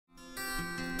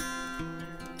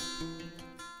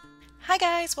Hi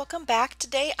guys, welcome back.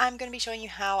 Today I'm going to be showing you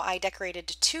how I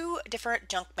decorated two different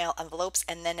junk mail envelopes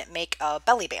and then make a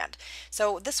belly band.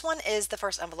 So this one is the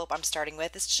first envelope I'm starting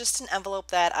with. It's just an envelope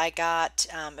that I got,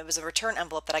 it was a return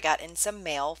envelope that I got in some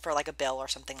mail for like a bill or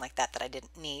something like that that I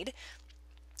didn't need.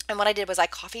 And what I did was I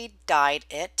coffee dyed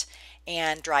it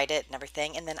and dried it and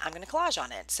everything, and then I'm going to collage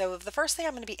on it. So the first thing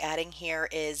I'm going to be adding here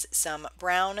is some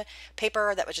brown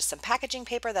paper that was just some packaging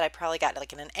paper that I probably got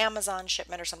like in an Amazon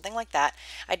shipment or something like that.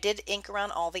 I did ink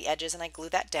around all the edges and I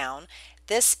glued that down.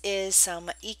 This is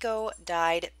some eco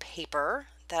dyed paper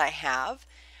that I have.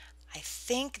 I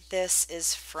think this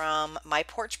is from My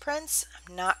Porch Prints.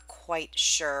 I'm not quite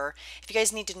sure. If you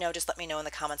guys need to know, just let me know in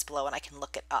the comments below and I can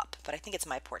look it up. But I think it's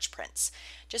My Porch Prints.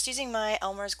 Just using my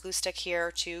Elmer's glue stick here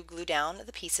to glue down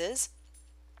the pieces.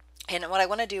 And what I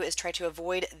want to do is try to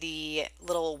avoid the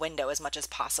little window as much as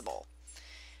possible.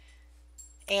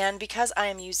 And because I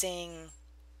am using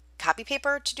copy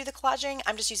paper to do the collaging,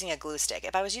 I'm just using a glue stick.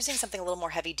 If I was using something a little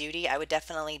more heavy duty, I would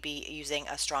definitely be using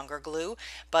a stronger glue,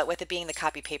 but with it being the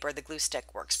copy paper, the glue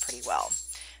stick works pretty well.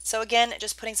 So again,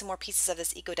 just putting some more pieces of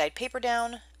this eco-dyed paper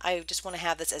down. I just want to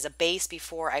have this as a base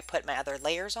before I put my other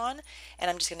layers on, and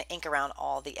I'm just going to ink around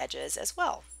all the edges as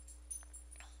well.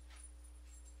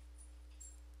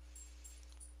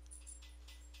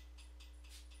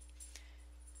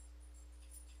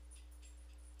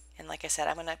 And like I said,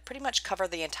 I'm going to pretty much cover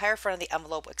the entire front of the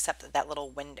envelope except that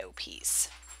little window piece.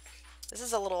 This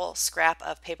is a little scrap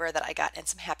of paper that I got in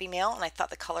some Happy Mail, and I thought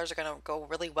the colors are going to go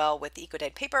really well with the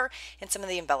eco-dyed paper and some of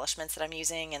the embellishments that I'm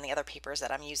using and the other papers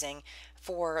that I'm using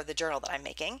for the journal that I'm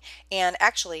making. And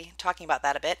actually, talking about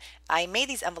that a bit, I made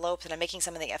these envelopes and I'm making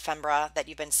some of the ephemera that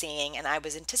you've been seeing, and I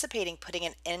was anticipating putting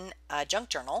it in a junk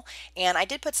journal, and I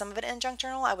did put some of it in a junk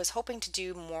journal. I was hoping to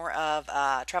do more of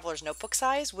traveler's notebook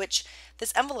size, which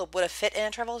this envelope would have fit in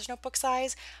a traveler's notebook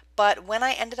size, but when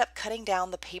I ended up cutting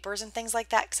down the papers and things like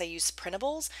that, because I use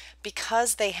printables,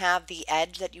 because they have the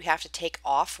edge that you have to take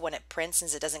off when it prints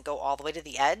since it doesn't go all the way to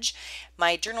the edge,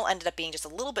 my journal ended up being just a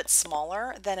little bit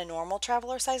smaller than a normal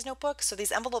traveler size notebook. So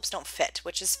these envelopes don't fit,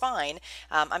 which is fine.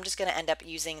 I'm just going to end up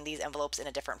using these envelopes in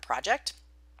a different project.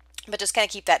 But just kind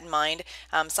of keep that in mind.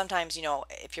 Sometimes, you know,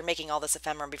 if you're making all this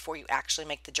ephemera before you actually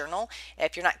make the journal,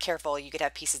 if you're not careful, you could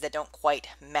have pieces that don't quite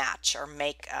match or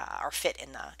make or fit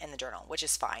in the journal, which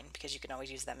is fine because you can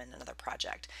always use them in another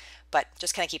project. But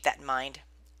just kind of keep that in mind.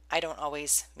 I don't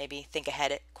always maybe think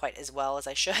ahead it quite as well as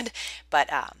I should, but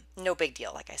no big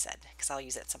deal, like I said, because I'll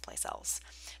use it someplace else.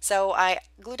 So I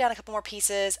glued down a couple more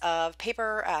pieces of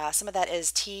paper. Some of that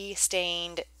is tea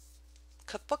stained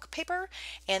cookbook paper,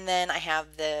 and then I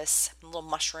have this little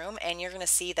mushroom, and you're going to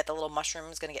see that the little mushroom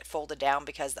is going to get folded down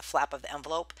because the flap of the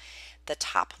envelope, the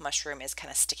top mushroom is kind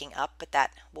of sticking up, but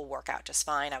that will work out just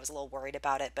fine. I was a little worried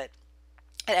about it, but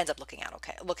it ends up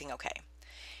looking okay.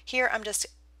 Here I'm just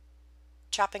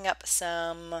chopping up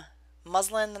some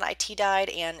muslin that I tea dyed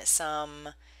and some,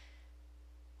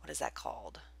 what is that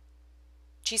called,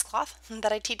 cheesecloth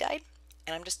that I tea dyed.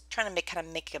 And I'm just trying to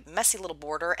make a messy little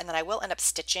border, and then I will end up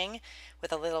stitching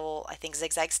with a little, I think,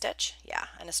 zigzag stitch, yeah,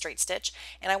 and a straight stitch.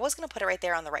 And I was going to put it right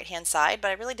there on the right hand side,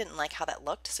 but I really didn't like how that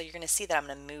looked, so you're going to see that I'm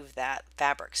going to move that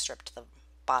fabric strip to the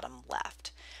bottom left.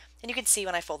 And you can see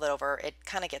when I fold it over, it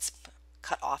kind of gets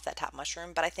cut off that top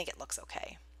mushroom, but I think it looks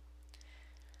okay.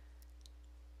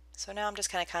 So now I'm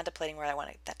just kind of contemplating where I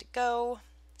want that to go,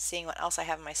 seeing what else I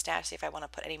have in my stash, see if I want to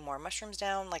put any more mushrooms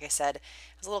down. Like I said, I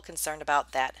was a little concerned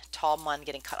about that tall one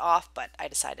getting cut off, but I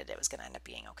decided it was going to end up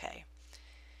being okay.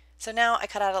 So now I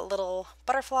cut out a little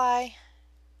butterfly.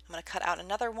 I'm going to cut out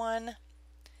another one,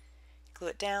 glue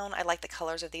it down. I like the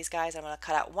colors of these guys. I'm going to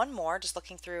cut out one more, just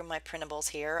looking through my printables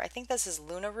here. I think this is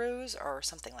Luna Ruse or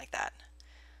something like that.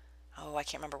 Oh, I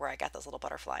can't remember where I got those little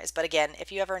butterflies. But again,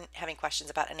 if you ever have any questions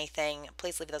about anything,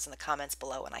 please leave those in the comments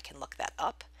below and I can look that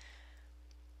up.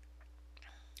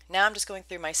 Now I'm just going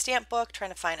through my stamp book, trying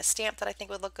to find a stamp that I think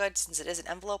would look good. Since it is an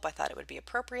envelope, I thought it would be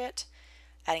appropriate.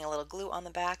 Adding a little glue on the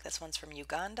back. This one's from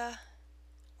Uganda,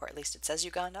 or at least it says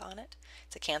Uganda on it.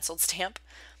 It's a canceled stamp.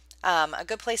 A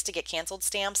good place to get canceled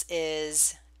stamps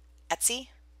is Etsy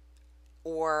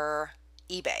or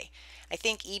eBay. I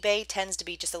think eBay tends to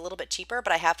be just a little bit cheaper,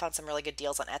 but I have found some really good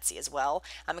deals on Etsy as well,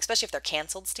 especially if they're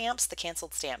canceled stamps. The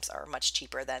canceled stamps are much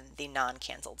cheaper than the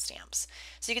non-canceled stamps.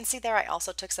 So you can see there I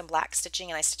also took some black stitching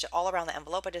and I stitched it all around the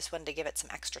envelope. I just wanted to give it some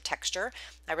extra texture.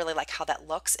 I really like how that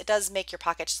looks. It does make your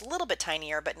pocket just a little bit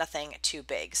tinier, but nothing too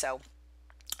big, so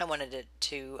I wanted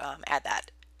to add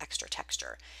that extra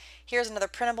texture. Here's another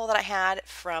printable that I had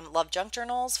from Love Junk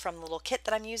Journals from the little kit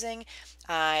that I'm using.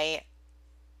 I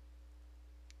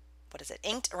what is it,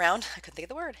 inked around, I couldn't think of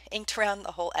the word, inked around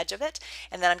the whole edge of it.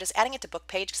 And then I'm just adding it to book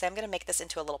page because I'm going to make this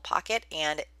into a little pocket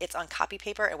and it's on copy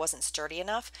paper. It wasn't sturdy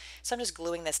enough. So I'm just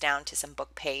gluing this down to some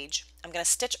book page. I'm going to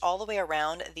stitch all the way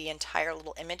around the entire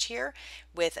little image here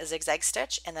with a zigzag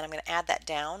stitch. And then I'm going to add that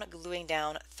down, gluing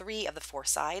down 3 of the 4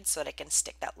 sides so that I can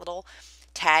stick that little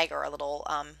tag or a little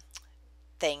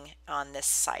thing on this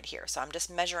side here. So I'm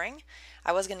just measuring.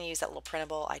 I was going to use that little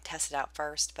printable. I tested out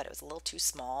first, but it was a little too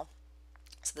small.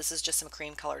 So this is just some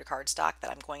cream colored cardstock that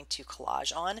I'm going to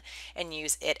collage on and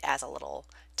use it as a little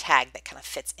tag that kind of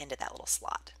fits into that little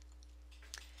slot.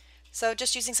 So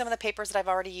just using some of the papers that I've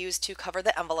already used to cover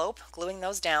the envelope, gluing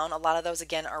those down. A lot of those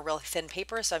again are really thin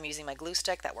paper, so I'm using my glue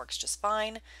stick. That works just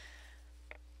fine.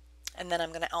 And then I'm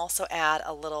going to also add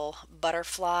a little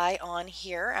butterfly on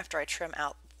here after I trim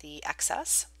out the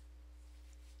excess.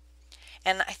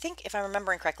 And I think if I'm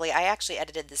remembering correctly, I actually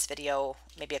edited this video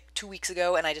maybe 2 weeks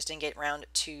ago and I just didn't get around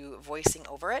to voicing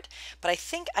over it. But I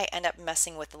think I end up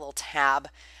messing with the little tab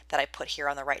that I put here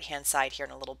on the right hand side here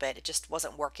in a little bit. It just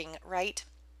wasn't working right.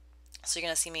 So you're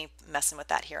going to see me messing with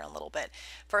that here in a little bit.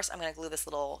 First, I'm going to glue this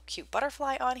little cute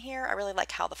butterfly on here. I really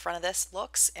like how the front of this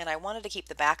looks and I wanted to keep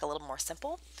the back a little more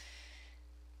simple.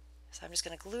 So I'm just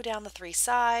going to glue down the 3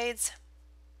 sides.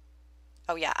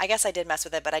 Oh yeah, I guess I did mess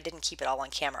with it, but I didn't keep it all on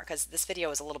camera because this video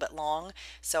was a little bit long,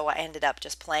 so I ended up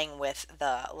just playing with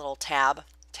the little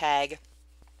tag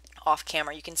off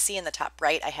camera. You can see in the top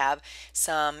right I have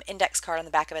some index card on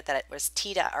the back of it that it was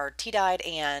tea-dyed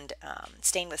and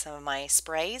stained with some of my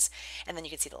sprays, and then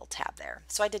you can see the little tab there.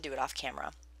 So I did do it off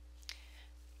camera.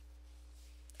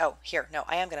 Oh, here, no,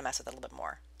 I am going to mess with it a little bit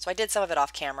more. So I did some of it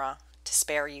off camera to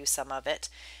spare you some of it,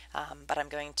 but I'm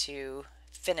going to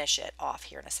finish it off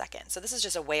here in a second. So this is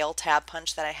just a whale tab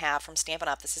punch that I have from Stampin'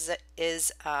 Up. This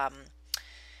is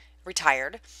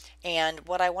retired, and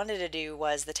what I wanted to do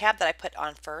was the tab that I put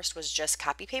on first was just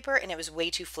copy paper and it was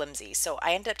way too flimsy, so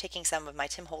I ended up taking some of my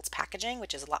Tim Holtz packaging,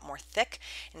 which is a lot more thick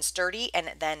and sturdy,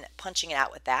 and then punching it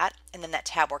out with that, and then that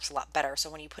tab works a lot better.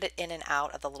 So when you put it in and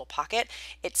out of the little pocket,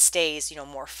 it stays, you know,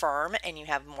 more firm and you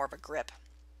have more of a grip.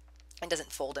 It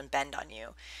doesn't fold and bend on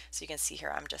you. So you can see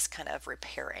here I'm just kind of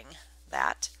repairing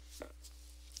that,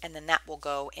 and then that will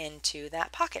go into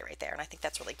that pocket right there, and I think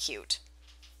that's really cute.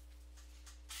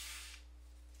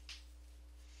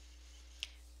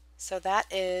 So that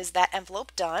is that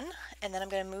envelope done, and then I'm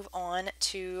going to move on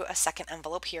to a second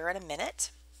envelope here in a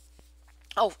minute.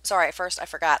 Oh, sorry, first I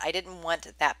forgot. I didn't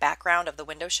want that background of the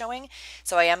window showing,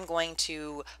 so I am going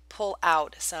to pull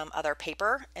out some other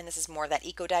paper, and this is more of that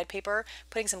eco-dyed paper,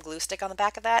 putting some glue stick on the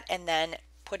back of that, and then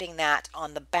putting that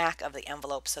on the back of the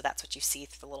envelope so that's what you see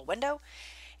through the little window.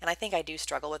 And I think I do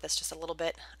struggle with this just a little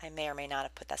bit. I may or may not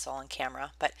have put this all on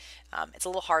camera, but it's a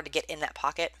little hard to get in that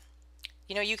pocket.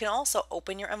 You know, you can also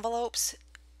open your envelopes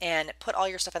and put all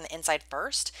your stuff on the inside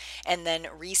first and then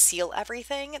reseal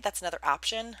everything. That's another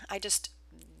option. I just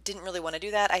didn't really want to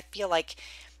do that. I feel like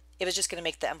it was just going to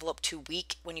make the envelope too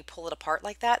weak when you pull it apart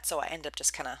like that, so I ended up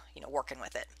just kind of, you know, working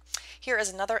with it. Here is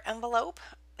another envelope.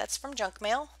 That's from junk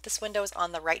mail. This window is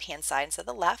on the right hand side instead of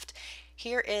the left.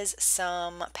 Here is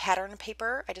some pattern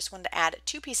paper. I just wanted to add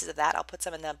 2 pieces of that. I'll put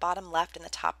some in the bottom left and the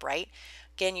top right.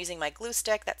 Again, using my glue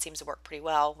stick, that seems to work pretty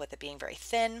well with it being very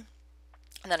thin.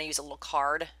 And then I use a little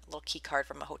card, a little key card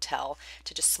from a hotel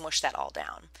to just smush that all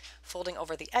down. Folding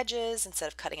over the edges instead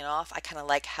of cutting it off, I kind of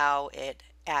like how it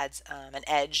adds an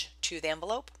edge to the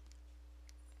envelope.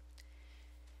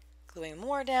 Gluing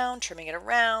more down, trimming it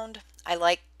around. I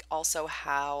like also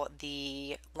how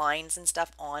the lines and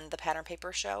stuff on the pattern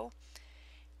paper show.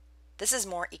 This is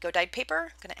more eco-dyed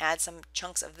paper. I'm going to add some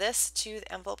chunks of this to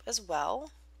the envelope as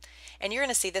well. And you're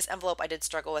going to see this envelope I did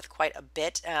struggle with quite a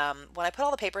bit. When I put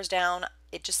all the papers down,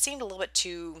 it just seemed a little bit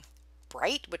too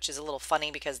bright, which is a little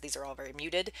funny because these are all very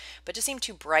muted, but just seemed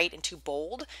too bright and too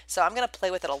bold. So I'm going to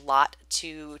play with it a lot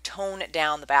to tone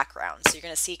down the background. So you're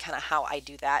going to see kind of how I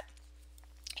do that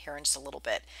here in just a little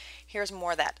bit. Here's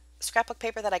more of that scrapbook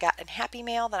paper that I got in Happy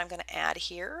Mail that I'm going to add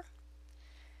here.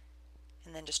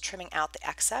 And then just trimming out the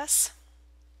excess.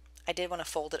 I did want to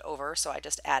fold it over, so I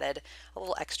just added a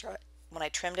little extra when I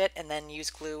trimmed it and then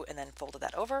used glue and then folded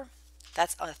that over.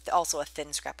 That's also a thin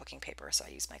scrapbooking paper, so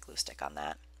I used my glue stick on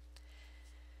that.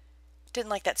 Didn't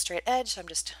like that straight edge, so I'm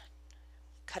just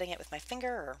cutting it with my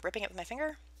finger or ripping it with my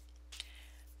finger.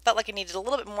 Felt like I needed a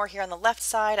little bit more here on the left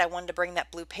side. I wanted to bring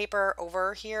that blue paper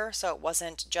over here so it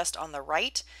wasn't just on the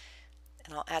right.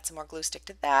 And I'll add some more glue stick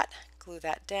to that, glue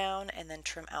that down, and then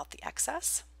trim out the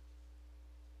excess.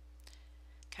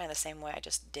 Kind of the same way I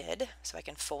just did, so I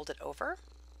can fold it over.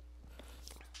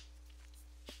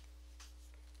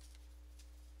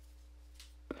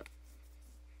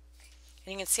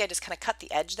 And you can see I just kind of cut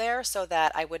the edge there so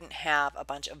that I wouldn't have a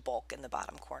bunch of bulk in the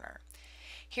bottom corner.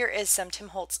 Here is some Tim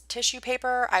Holtz tissue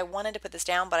paper. I wanted to put this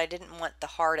down, but I didn't want the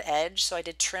hard edge, so I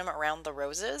did trim around the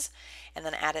roses and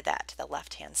then added that to the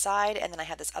left-hand side. And then I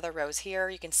had this other rose here.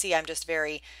 You can see I'm just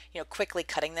very, quickly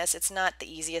cutting this. It's not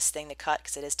the easiest thing to cut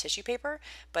because it is tissue paper,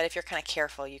 but if you're kind of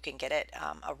careful, you can get it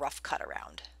a rough cut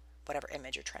around whatever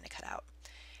image you're trying to cut out.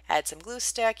 Add some glue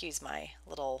stick, use my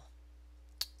little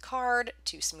card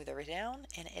to smooth it down,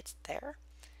 and it's there.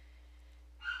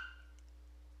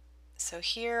 So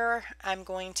here I'm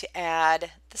going to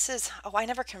add, this is, oh, I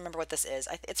never can remember what this is.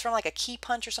 It's from like a key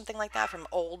punch or something like that from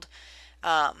old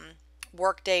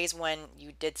work days when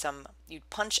you'd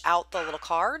punch out the little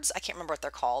cards. I can't remember what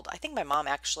they're called. I think my mom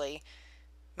actually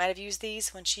might have used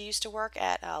these when she used to work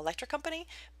at an electric company.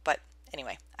 But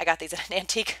anyway, I got these at an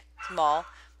antique mall.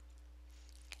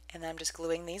 And then I'm just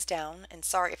gluing these down. And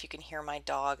sorry if you can hear my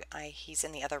dog. He's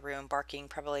in the other room barking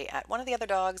probably at one of the other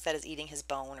dogs that is eating his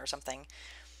bone or something.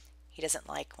 He doesn't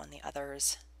like when the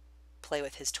others play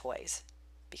with his toys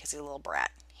because he's a little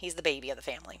brat. He's the baby of the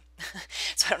family.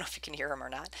 So I don't know if you can hear him or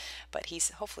not, but he's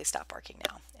hopefully stopped barking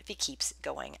now. If he keeps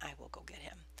going, I will go get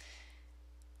him.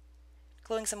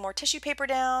 Gluing some more tissue paper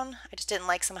down. I just didn't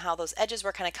like somehow those edges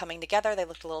were kind of coming together. They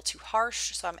looked a little too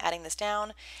harsh, so I'm adding this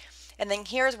down. And then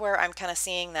here's where I'm kind of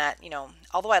seeing that,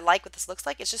 although I like what this looks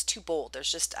like, it's just too bold.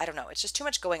 There's just, I don't know, it's just too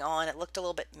much going on. It looked a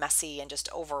little bit messy and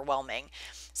just overwhelming.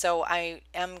 So I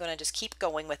am going to just keep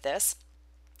going with this.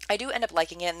 I do end up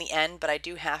liking it in the end, but I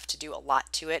do have to do a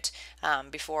lot to it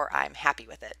before I'm happy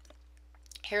with it.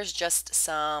 Here's just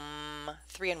some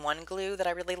 3-in-1 glue that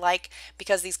I really like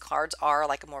because these cards are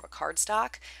like more of a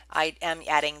cardstock. I am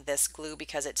adding this glue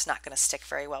because it's not going to stick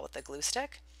very well with the glue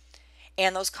stick.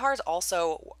 And those cards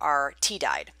also are tea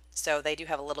dyed, so they do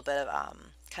have a little bit of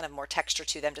kind of more texture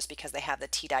to them just because they have the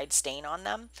tea dyed stain on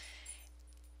them.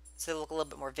 So they look a little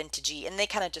bit more vintagey, and they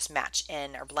kind of just match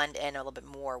in or blend in a little bit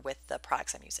more with the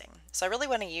products I'm using. So I really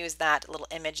want to use that little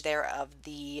image there of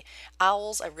the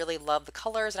owls. I really love the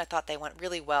colors, and I thought they went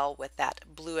really well with that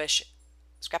bluish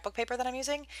scrapbook paper that I'm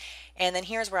using. And then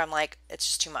here's where I'm like, it's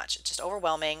just too much. It's just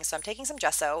overwhelming. So I'm taking some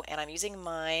gesso and I'm using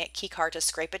my key card to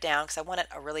scrape it down because I want it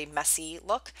a really messy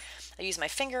look. I use my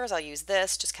fingers. I'll use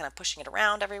this, just kind of pushing it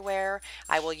around everywhere.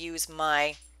 I will use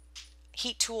my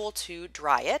heat tool to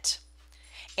dry it.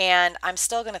 And I'm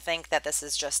still going to think that this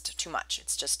is just too much.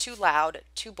 It's just too loud,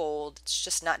 too bold. It's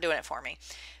just not doing it for me.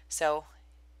 So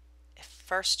if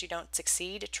first you don't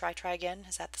succeed, try again.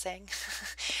 Is that the saying?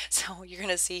 So you're going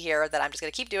to see here that I'm just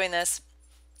going to keep doing this.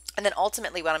 And then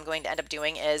ultimately what I'm going to end up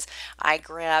doing is I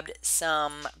grabbed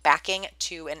some backing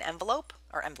to an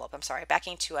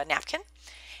backing to a napkin.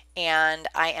 And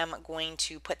I am going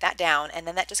to put that down, and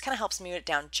then that just kind of helps mute it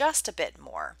down just a bit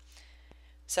more.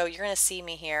 So you're going to see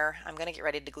me here. I'm going to get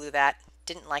ready to glue that.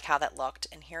 Didn't like how that looked,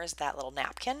 and here's that little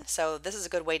napkin. So this is a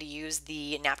good way to use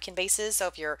the napkin bases. So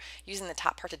if you're using the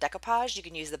top part to decoupage, you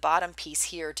can use the bottom piece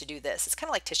here to do this. It's kind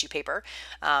of like tissue paper.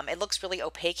 It looks really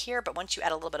opaque here, but once you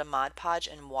add a little bit of Mod Podge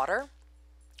and water,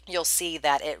 you'll see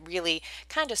that it really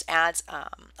kind of just adds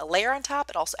a layer on top.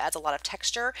 It also adds a lot of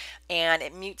texture, and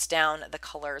it mutes down the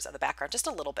colors of the background just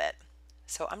a little bit.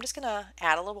 So I'm just going to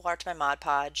add a little water to my Mod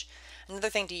Podge. Another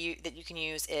thing that you can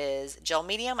use is gel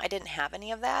medium. I didn't have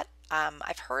any of that.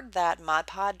 I've heard that Mod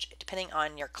Podge, depending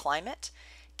on your climate,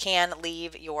 can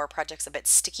leave your projects a bit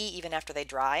sticky even after they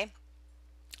dry.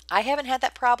 I haven't had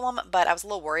that problem, but I was a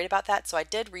little worried about that. So I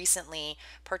did recently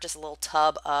purchase a little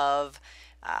tub of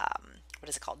what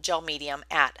is it called? Gel medium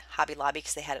at Hobby Lobby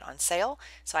because they had it on sale.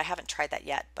 So I haven't tried that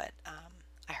yet, but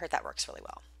I heard that works really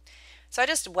well. So I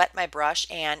just wet my brush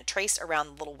and traced around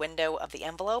the little window of the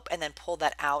envelope and then pulled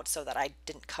that out so that I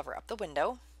didn't cover up the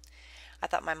window. I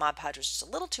thought my Mod Podge was just a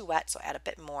little too wet, so I add a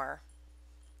bit more.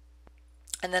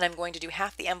 And then I'm going to do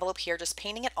half the envelope here, just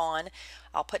painting it on.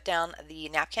 I'll put down the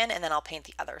napkin and then I'll paint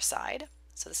the other side.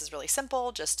 So this is really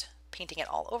simple, just painting it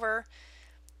all over.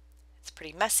 It's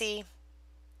pretty messy.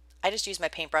 I just use my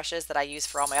paintbrushes that I use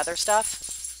for all my other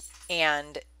stuff,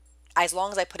 and as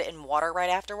long as I put it in water right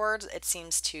afterwards, it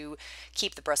seems to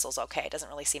keep the bristles okay. It doesn't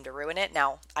really seem to ruin it.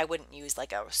 Now, I wouldn't use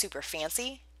like a super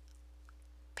fancy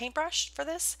paintbrush for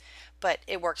this, but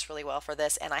it works really well for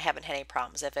this, and I haven't had any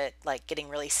problems of it like getting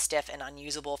really stiff and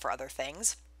unusable for other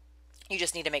things. You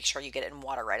just need to make sure you get it in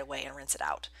water right away and rinse it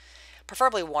out.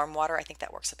 Preferably warm water. I think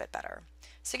that works a bit better.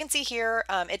 So you can see here,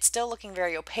 it's still looking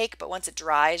very opaque, but once it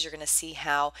dries, you're going to see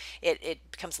how it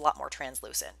becomes a lot more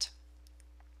translucent.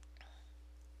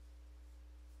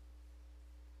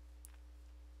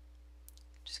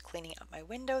 Just cleaning up my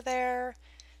window there,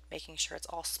 making sure it's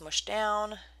all smushed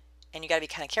down. And you got to be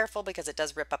kind of careful because it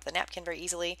does rip up the napkin very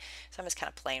easily. So I'm just kind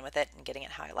of playing with it and getting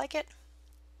it how I like it.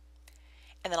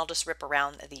 And then I'll just rip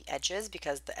around the edges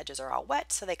because the edges are all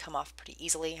wet, so they come off pretty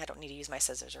easily. I don't need to use my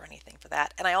scissors or anything for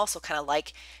that. And I also kind of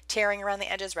like tearing around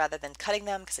the edges rather than cutting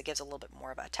them because it gives a little bit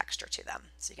more of a texture to them.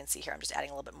 So you can see here I'm just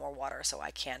adding a little bit more water so I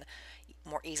can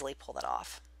more easily pull that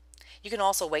off. You can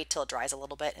also wait till it dries a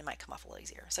little bit. It might come off a little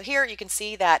easier. So here you can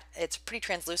see that it's pretty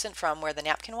translucent from where the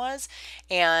napkin was,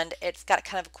 and it's got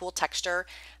kind of a cool texture.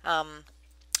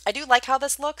 I do like how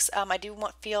this looks. I do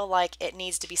feel like it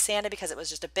needs to be sanded because it was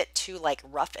just a bit too like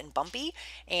rough and bumpy,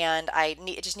 and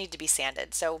it just needed to be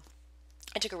sanded. So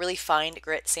I took a really fine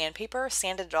grit sandpaper,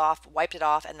 sanded it off, wiped it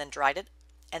off, and then dried it.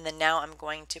 And then now I'm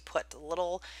going to put the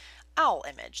little owl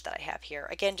image that I have here.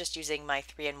 Again, just using my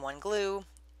 3-in-1 glue.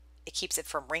 It keeps it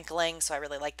from wrinkling, so I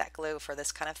really like that glue for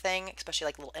this kind of thing, especially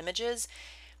like little images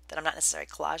that I'm not necessarily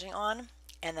collaging on.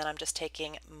 And then I'm just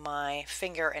taking my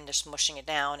finger and just smushing it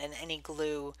down, and any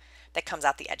glue that comes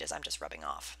out the edges I'm just rubbing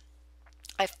off.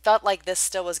 I felt like this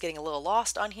still was getting a little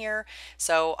lost on here,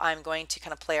 so I'm going to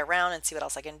kind of play around and see what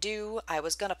else I can do. I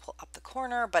was going to pull up the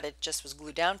corner, but it just was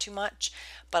glued down too much.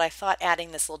 But I thought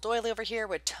adding this little doily over here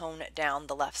would tone down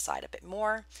the left side a bit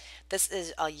more. This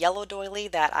is a yellow doily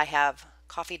that I have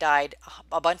coffee dyed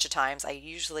a bunch of times. I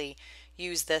usually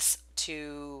use this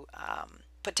to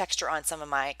put texture on some of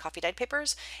my coffee dyed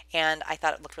papers, and I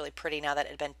thought it looked really pretty now that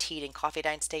it had been teed and coffee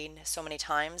dyed stained so many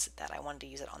times that I wanted to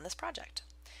use it on this project.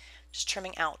 Just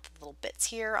trimming out the little bits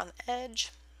here on the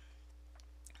edge,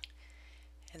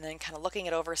 and then kind of looking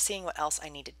it over, seeing what else I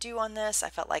need to do on this. I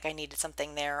felt like I needed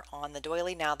something there on the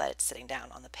doily now that it's sitting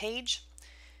down on the page.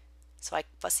 So I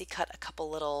fussy cut a couple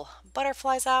little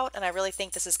butterflies out, and I really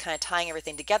think this is kind of tying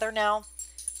everything together now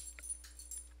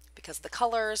because the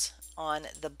colors on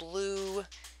the blue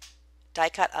die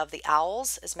cut of the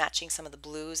owls is matching some of the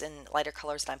blues and lighter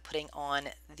colors that I'm putting on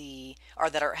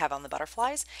have on the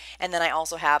butterflies. And then I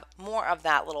also have more of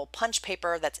that little punch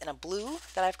paper that's in a blue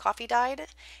that I've coffee dyed,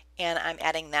 and I'm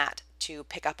adding that to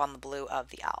pick up on the blue of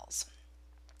the owls.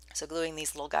 So gluing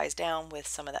these little guys down with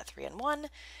some of that 3-in-1.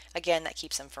 Again, that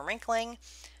keeps them from wrinkling.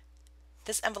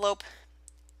 This envelope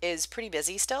is pretty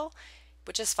busy still,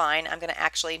 which is fine. I'm going to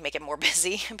actually make it more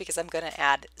busy because I'm going to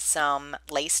add some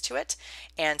lace to it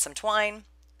and some twine.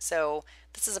 So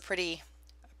this is a pretty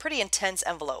intense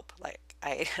envelope. Like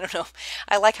I don't know.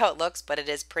 I like how it looks, but it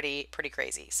is pretty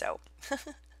crazy. So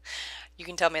you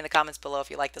can tell me in the comments below if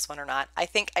you like this one or not. I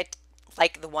think I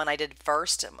like the one I did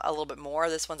first a little bit more.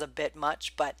 This one's a bit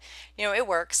much, but you know, it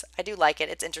works. I do like it.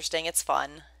 It's interesting. It's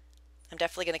fun. I'm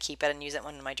definitely going to keep it and use it in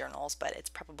one of my journals, but it's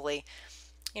probably,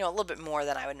 you know, a little bit more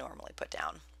than I would normally put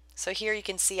down. So here you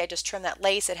can see I just trimmed that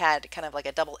lace. It had kind of like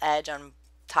a double edge on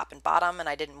top and bottom, and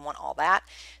I didn't want all that.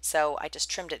 So I just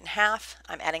trimmed it in half.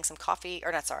 I'm adding some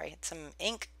some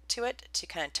ink to it to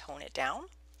kind of tone it down.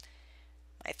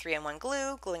 My 3-in-1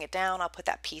 glue, gluing it down. I'll put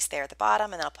that piece there at the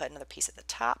bottom, and then I'll put another piece at the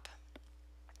top.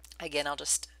 Again, I'll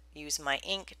just use my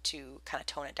ink to kind of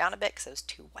tone it down a bit because it was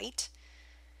too white.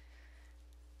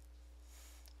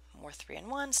 More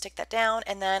 3-in-1, stick that down,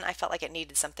 and then I felt like it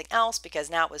needed something else because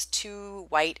now it was too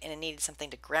white and it needed something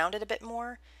to ground it a bit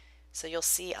more. So you'll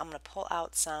see I'm going to pull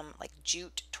out some like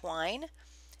jute twine,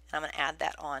 and I'm going to add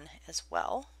that on as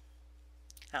well.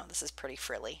 Oh, this is pretty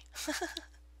frilly.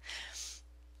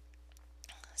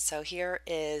 So here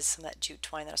is some of that jute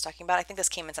twine that I was talking about. I think this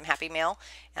came in some Happy Mail,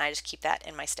 and I just keep that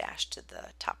in my stash to the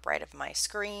top right of my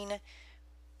screen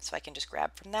so I can just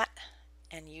grab from that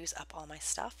and use up all my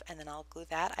stuff, and then I'll glue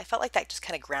that. I felt like that just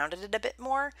kind of grounded it a bit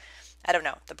more. I don't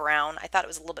know, the brown, I thought it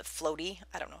was a little bit floaty.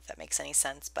 I don't know if that makes any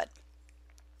sense, but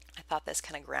I thought this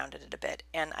kind of grounded it a bit,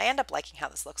 and I end up liking how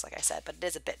this looks, like I said, but it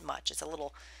is a bit much. It's a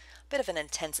little bit of an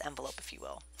intense envelope, if you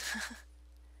will.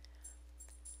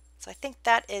 So I think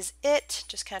that is it.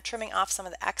 Just kind of trimming off some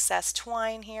of the excess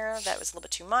twine here. That was a little bit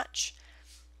too much.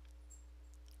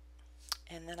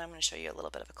 And then I'm going to show you a little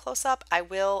bit of a close-up. I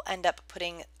will end up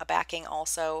putting a backing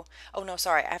also. Oh no,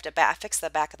 sorry, I have to fix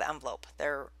the back of the envelope.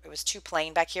 It was too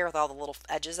plain back here with all the little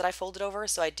edges that I folded over,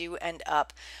 so I do end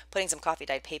up putting some coffee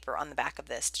dyed paper on the back of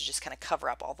this to just kind of cover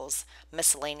up all those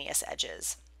miscellaneous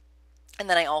edges. And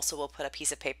then I also will put a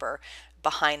piece of paper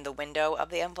behind the window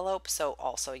of the envelope, so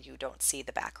also you don't see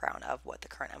the background of what the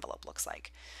current envelope looks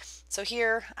like. So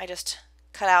here I just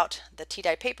cut out the tea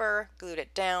dye paper, glued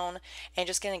it down, and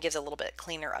just kind of gives a little bit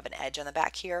cleaner of an edge on the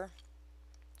back here.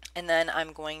 And then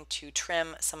I'm going to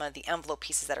trim some of the envelope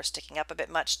pieces that are sticking up a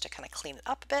bit much to kind of clean it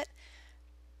up a bit.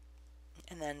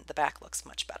 And then the back looks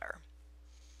much better.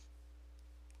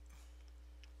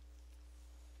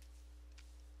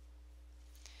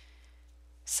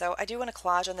 So I do want to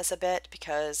collage on this a bit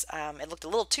because it looked a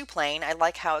little too plain. I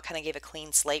like how it kind of gave a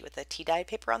clean slate with the tea dye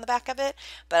paper on the back of it,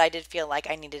 but I did feel like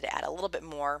I needed to add a little bit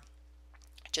more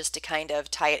just to kind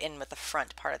of tie it in with the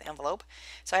front part of the envelope.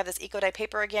 So I have this eco dye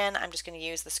paper again. I'm just going to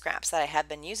use the scraps that I have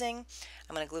been using.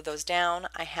 I'm going to glue those down.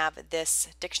 I have this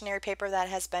dictionary paper that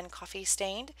has been coffee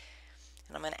stained,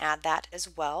 and I'm going to add that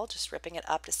as well, just ripping it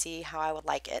up to see how I would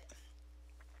like it.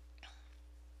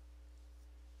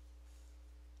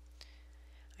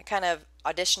 I kind of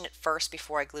auditioned it first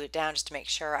before I glued it down just to make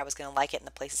sure I was going to like it in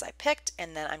the places I picked,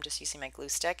 and then I'm just using my glue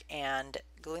stick and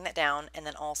gluing that down, and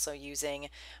then also using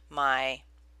my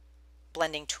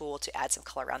blending tool to add some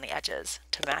color around the edges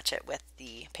to match it with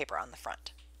the paper on the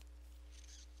front.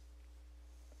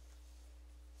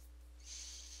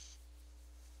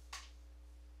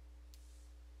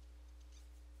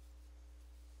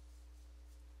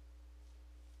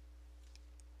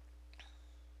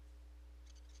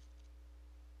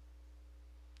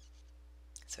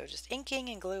 So just inking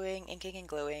and gluing,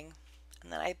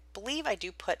 and then I believe I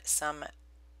do put some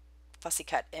fussy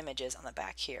cut images on the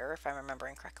back here if I'm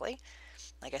remembering correctly.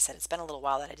 Like I said, it's been a little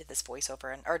while that I did this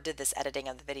voiceover or did this editing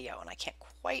of the video, and I can't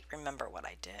quite remember what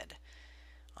I did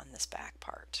on this back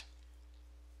part,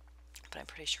 but I'm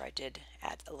pretty sure I did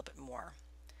add a little bit more.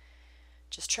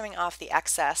 Just trimming off the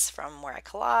excess from where I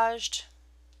collaged,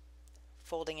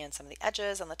 folding in some of the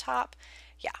edges on the top.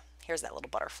 Yeah, here's that little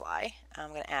butterfly. I'm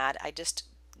going to add, I just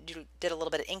did a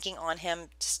little bit of inking on him,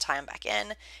 just tie him back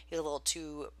in. He's a little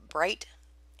too bright,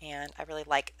 and I really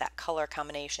like that color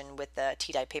combination with the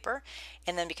tea dye paper.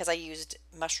 And then because I used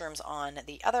mushrooms on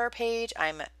the other page,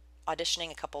 I'm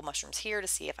auditioning a couple mushrooms here to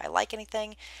see if I like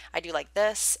anything. I do like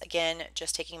this. Again,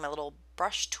 just taking my little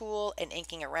brush tool and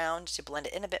inking around to blend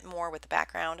it in a bit more with the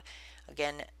background.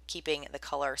 Again, keeping the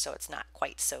color so it's not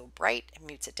quite so bright, it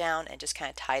mutes it down and just kind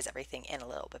of ties everything in a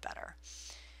little bit better.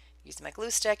 Use my glue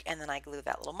stick, and then I glue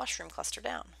that little mushroom cluster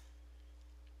down.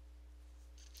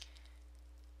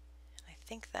 I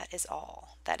think that is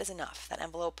all. That is enough. That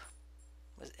envelope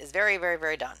is very, very,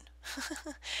 very done.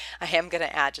 I am going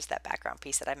to add just that background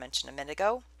piece that I mentioned a minute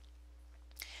ago.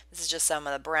 This is just some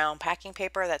of the brown packing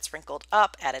paper that's wrinkled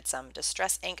up, added some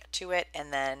distress ink to it,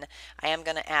 and then I am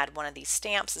going to add one of these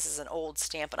stamps. This is an old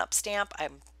Stampin' Up stamp.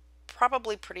 I'm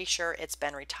probably pretty sure it's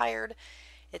been retired.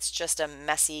 It's just a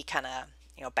messy kind of,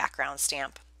 background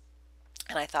stamp.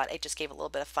 And I thought it just gave a little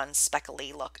bit of fun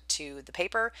speckly look to the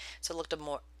paper, so it looked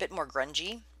a bit more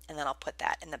grungy. And then I'll put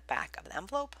that in the back of the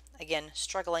envelope. Again,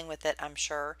 struggling with it, I'm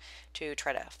sure, to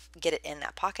try to get it in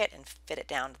that pocket and fit it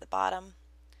down to the bottom.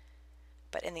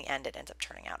 But in the end, it ends up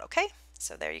turning out okay.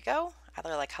 So there you go. I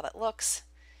really like how that looks.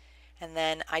 And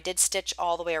then I did stitch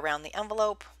all the way around the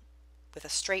envelope with a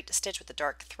straight stitch with a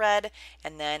dark thread,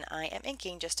 and then I am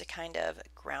inking just to kind of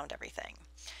ground everything.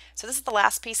 So this is the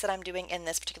last piece that I'm doing in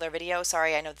this particular video.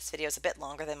 Sorry, I know this video is a bit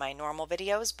longer than my normal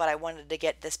videos, but I wanted to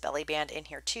get this belly band in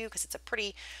here too because it's a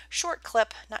pretty short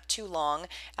clip, not too long.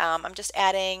 I'm just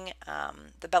adding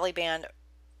the belly band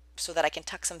so that I can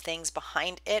tuck some things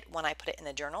behind it when I put it in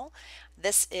the journal.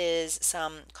 This is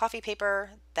some coffee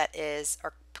paper that is,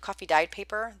 or coffee dyed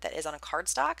paper that is on a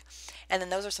cardstock. And then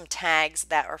those are some tags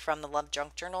that are from the Love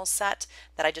Junk Journals set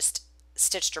that I just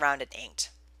stitched around and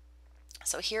inked.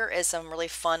 So here is some really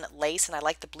fun lace, and I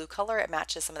like the blue color. It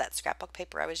matches some of that scrapbook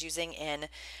paper I was using in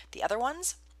the other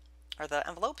ones, or the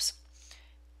envelopes.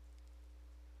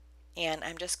 And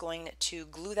I'm just going to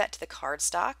glue that to the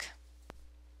cardstock.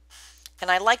 And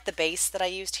I like the base that I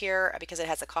used here because it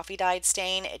has a coffee dyed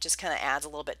stain. It just kind of adds a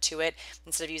little bit to it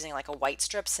instead of using like a white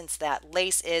strip, since that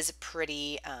lace is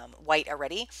pretty white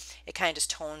already. It kind of just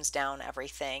tones down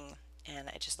everything and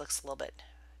it just looks a little bit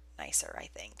nicer, I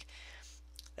think.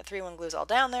 The 3-in-1 glue is all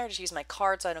down there. Just use my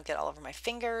card so I don't get all over my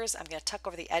fingers. I'm going to tuck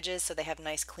over the edges so they have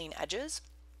nice clean edges.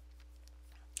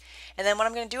 And then what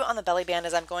I'm going to do on the belly band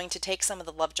is I'm going to take some of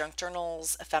the Love Junk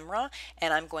Journals ephemera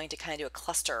and I'm going to kind of do a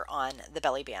cluster on the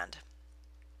belly band.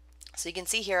 So you can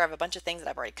see here I have a bunch of things that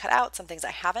I've already cut out, some things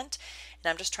I haven't, and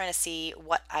I'm just trying to see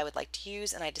what I would like to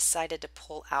use, and I decided to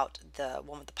pull out the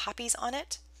one with the poppies on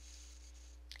it.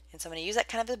 And so I'm going to use that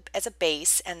kind of as a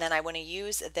base, and then I want to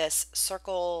use this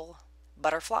circle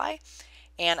butterfly,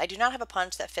 and I do not have a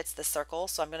punch that fits this circle,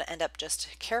 so I'm going to end up just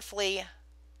carefully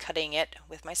cutting it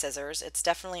with my scissors. It's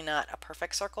definitely not a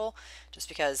perfect circle, just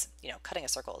because, cutting a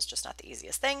circle is just not the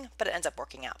easiest thing, but it ends up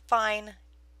working out fine.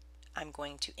 I'm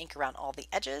going to ink around all the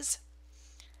edges.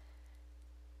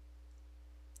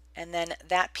 And then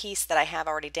that piece that I have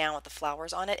already down with the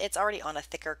flowers on it, it's already on a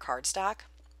thicker cardstock,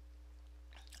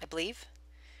 I believe.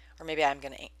 Or maybe I'm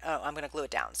going to glue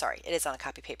it down. Sorry, it is on a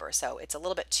copy paper, so it's a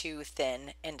little bit too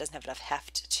thin and doesn't have enough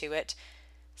heft to it.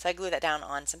 So I glue that down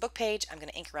on some book page. I'm going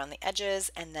to ink around the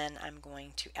edges, and then I'm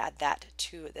going to add that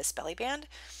to this belly band,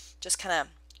 just kind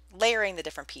of layering the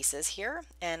different pieces here.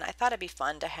 And I thought it'd be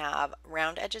fun to have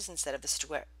round edges instead of the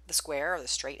square or the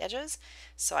straight edges.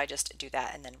 So I just do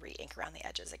that and then re-ink around the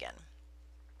edges again.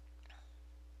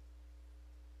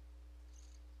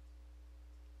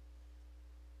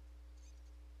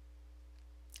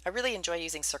 I really enjoy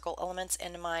using circle elements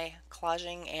in my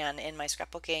collaging and in my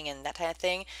scrapbooking and that kind of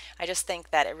thing. I just think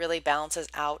that it really balances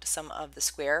out some of the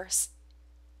square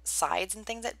sides and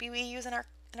things that we use in our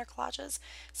collages.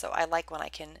 So I like when I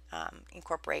can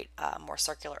incorporate a more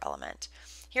circular element.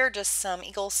 Here are just some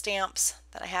eagle stamps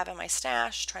that I have in my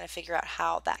stash, trying to figure out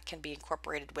how that can be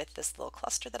incorporated with this little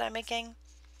cluster that I'm making.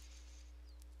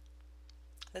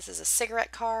 This is a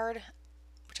cigarette card,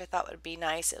 which I thought would be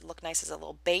nice. It would look nice as a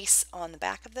little base on the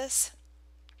back of this.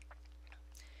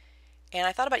 And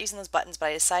I thought about using those buttons, but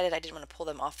I decided I didn't want to pull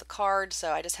them off the card,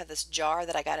 so I just have this jar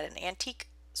that I got at an antique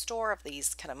store of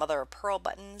these kind of mother of pearl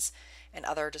buttons and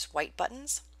other just white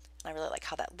buttons. And I really like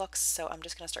how that looks, so I'm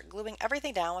just going to start gluing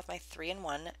everything down with my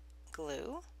 3-in-1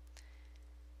 glue.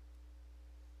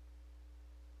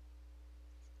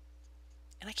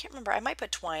 And I can't remember, I might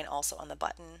put twine also on the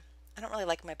button. I don't really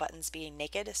like my buttons being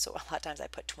naked, so a lot of times I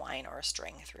put twine or a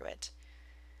string through it.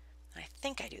 And I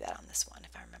think I do that on this one,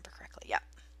 if I remember correctly. Yeah.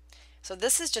 So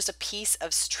this is just a piece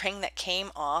of string that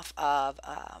came off of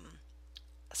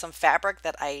some fabric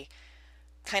that I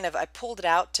pulled it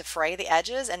out to fray the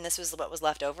edges, and this was what was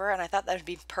left over, and I thought that would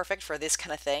be perfect for this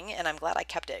kind of thing, and I'm glad I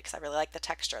kept it because I really like the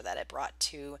texture that it brought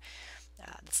to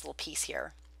this little piece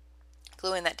here.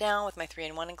 Gluing that down with my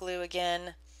 3-in-1 glue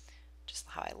again, just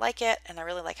how I like it, and I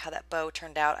really like how that bow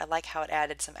turned out. I like how it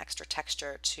added some extra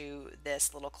texture to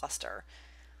this little cluster.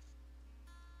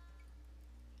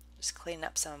 Just cleaning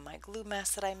up some of my glue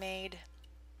mess that I made,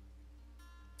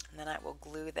 and then I will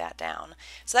glue that down.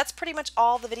 So that's pretty much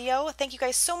all the video. Thank you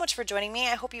guys so much for joining me.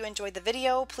 I hope you enjoyed the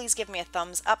video. Please give me a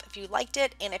thumbs up if you liked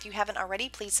it, and if you haven't already,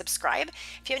 please subscribe.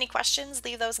 If you have any questions,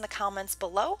 leave those in the comments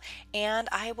below, and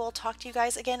I will talk to you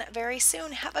guys again very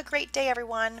soon. Have a great day,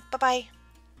 everyone. Bye-bye.